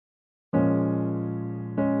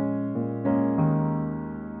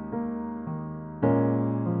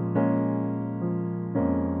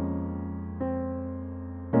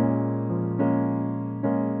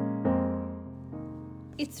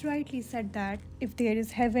It's rightly said that if there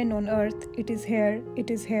is heaven on earth, it is here,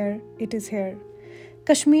 it is here, it is here.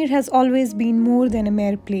 Kashmir has always been more than a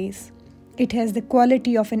mere place. It has the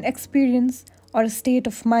quality of an experience or a state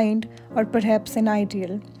of mind or perhaps an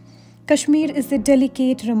ideal. Kashmir is a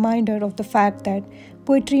delicate reminder of the fact that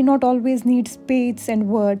poetry not always needs pages and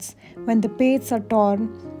words. When the pages are torn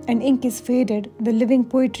and ink is faded, the living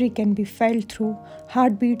poetry can be felt through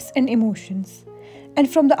heartbeats and emotions. And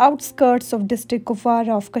from the outskirts of district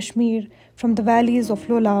Kupwara of Kashmir, from the valleys of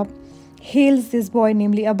Lolab, hails this boy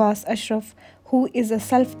namely Abass Ashraf, who is a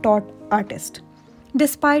self-taught artist.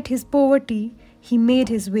 Despite his poverty, he made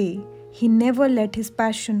his way. He never let his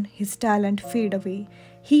passion, his talent fade away.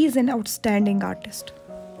 He is an outstanding artist.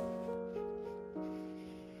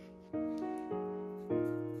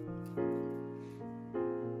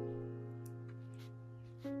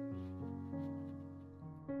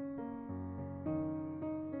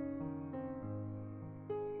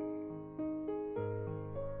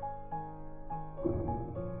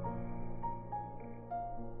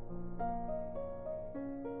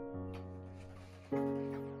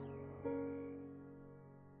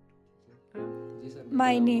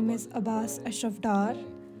 My name is Abass Ashraf Dar.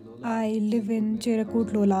 I live in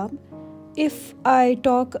Cherakut Lolab. If I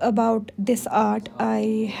talk about this art,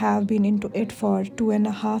 I have been into it for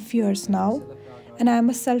 2.5 years now, and I am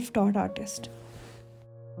a self taught artist.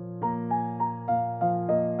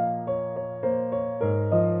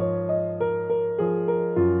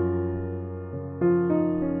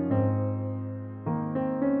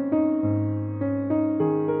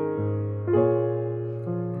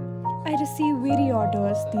 I receive very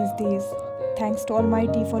orders these days. Thanks to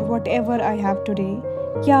Almighty for whatever I have today.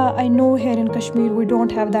 Yeah, I know here in Kashmir we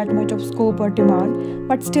don't have that much of scope or demand,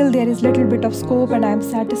 but still there is little bit of scope and I am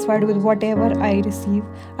satisfied with whatever I receive.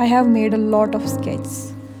 I have made a lot of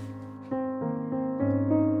sketches.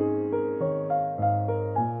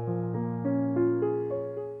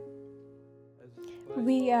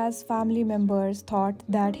 We as family members thought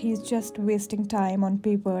that he's just wasting time on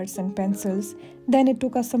papers and pencils. Then it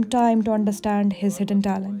took us some time to understand his hidden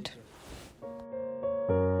talent.